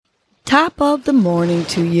Top of the morning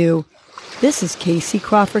to you. This is Casey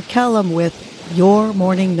Crawford Kellum with Your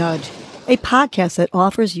Morning Nudge, a podcast that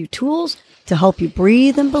offers you tools to help you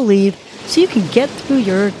breathe and believe so you can get through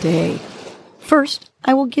your day. First,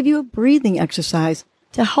 I will give you a breathing exercise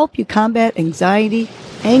to help you combat anxiety,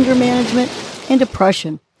 anger management, and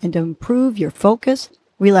depression, and to improve your focus,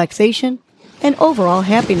 relaxation, and overall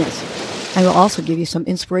happiness. I will also give you some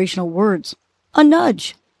inspirational words, a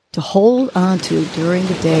nudge, to hold on to during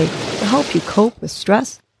the day to help you cope with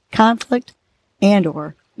stress, conflict, and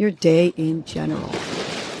or your day in general.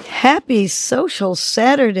 Happy Social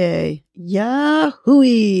Saturday!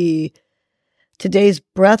 Yahoo! Today's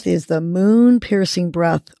breath is the moon-piercing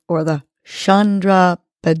breath, or the Chandra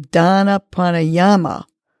Badana Pranayama.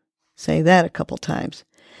 Say that a couple times.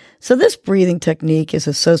 So this breathing technique is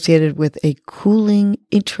associated with a cooling,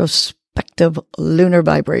 introspective lunar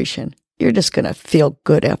vibration. You're just going to feel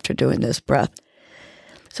good after doing this breath.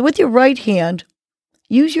 So with your right hand,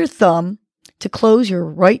 use your thumb to close your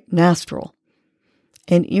right nostril.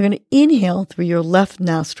 And you're going to inhale through your left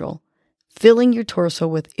nostril, filling your torso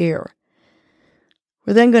with air.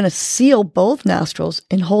 We're then going to seal both nostrils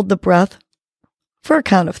and hold the breath for a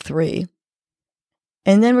count of 3.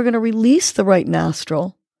 And then we're going to release the right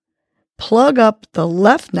nostril, plug up the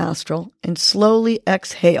left nostril, and slowly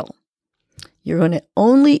exhale. You're going to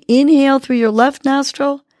only inhale through your left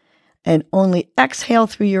nostril and only exhale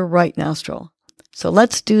through your right nostril. So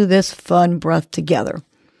let's do this fun breath together.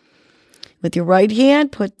 With your right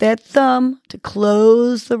hand, put that thumb to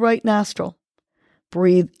close the right nostril.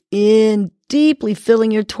 Breathe in deeply,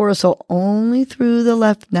 filling your torso only through the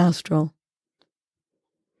left nostril.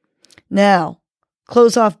 Now,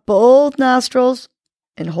 close off both nostrils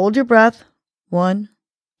and hold your breath. 1,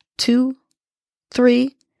 2,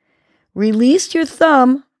 3. Release your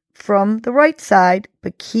thumb from the right side,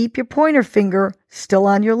 but keep your pointer finger still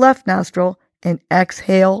on your left nostril and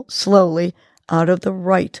exhale slowly out of the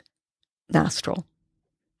right nostril.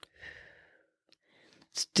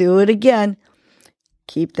 Let's do it again.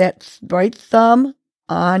 Keep that right thumb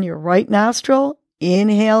on your right nostril.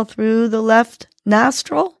 Inhale through the left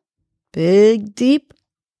nostril. Big, deep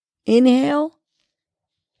inhale.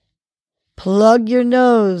 Plug your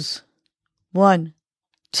nose. 1,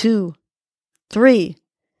 2, 3.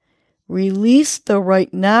 Release the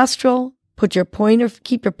right nostril. Keep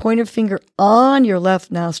your pointer finger on your left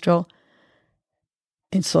nostril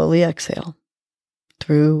and slowly exhale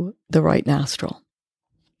through the right nostril.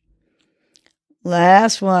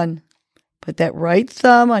 Last one. Put that right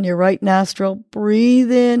thumb on your right nostril.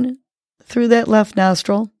 Breathe in through that left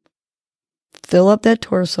nostril. Fill up that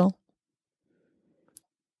torso.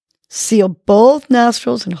 Seal both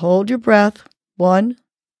nostrils and hold your breath. 1,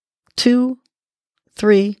 2,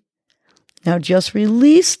 3. Now just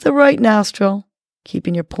release the right nostril,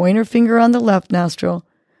 keeping your pointer finger on the left nostril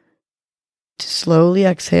to slowly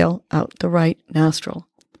exhale out the right nostril.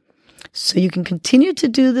 So you can continue to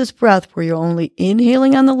do this breath where you're only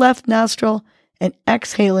inhaling on the left nostril and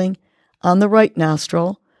exhaling on the right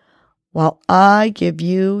nostril while I give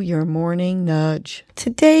you your morning nudge.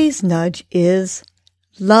 Today's nudge is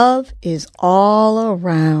love is all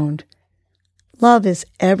around. Love is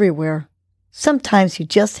everywhere. Sometimes you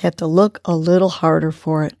just have to look a little harder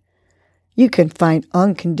for it. You can find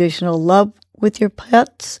unconditional love with your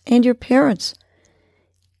pets and your parents.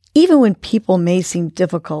 Even when people may seem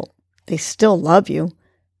difficult, they still love you.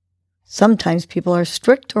 Sometimes people are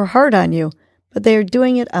strict or hard on you, but they are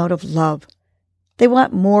doing it out of love. They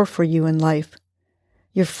want more for you in life.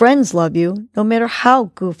 Your friends love you, no matter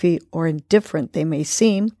how goofy or indifferent they may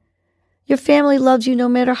seem. Your family loves you no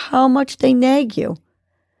matter how much they nag you.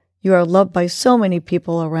 You are loved by so many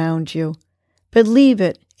people around you. Believe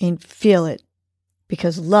it and feel it,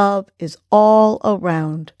 because love is all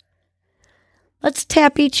around. Let's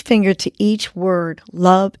tap each finger to each word,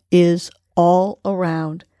 love is all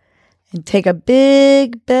around, and take a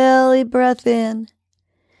big belly breath in.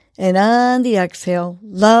 And on the exhale,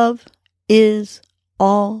 love is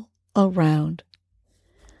all around.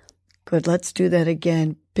 Good, let's do that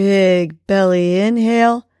again. Big belly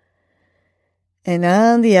inhale. And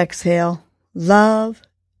on the exhale, love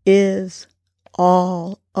is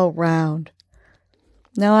all around.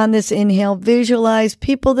 Now on this inhale, visualize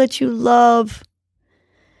people that you love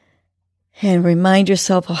and remind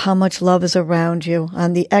yourself of how much love is around you.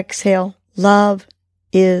 On the exhale, love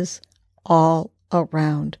is all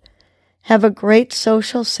around. Have a great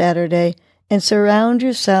social Saturday and surround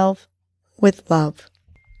yourself with love.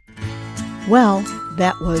 Well,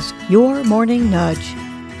 that was your morning nudge.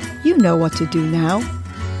 You know what to do now.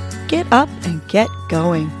 Get up and get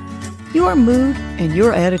going. Your mood and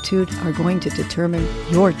your attitude are going to determine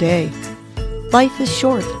your day. Life is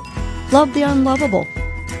short. Love the unlovable.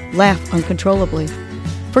 Laugh uncontrollably.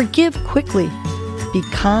 Forgive quickly. Be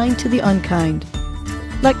kind to the unkind.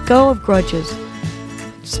 Let go of grudges.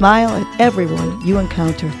 Smile at everyone you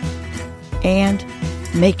encounter. And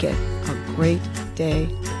make it a great day.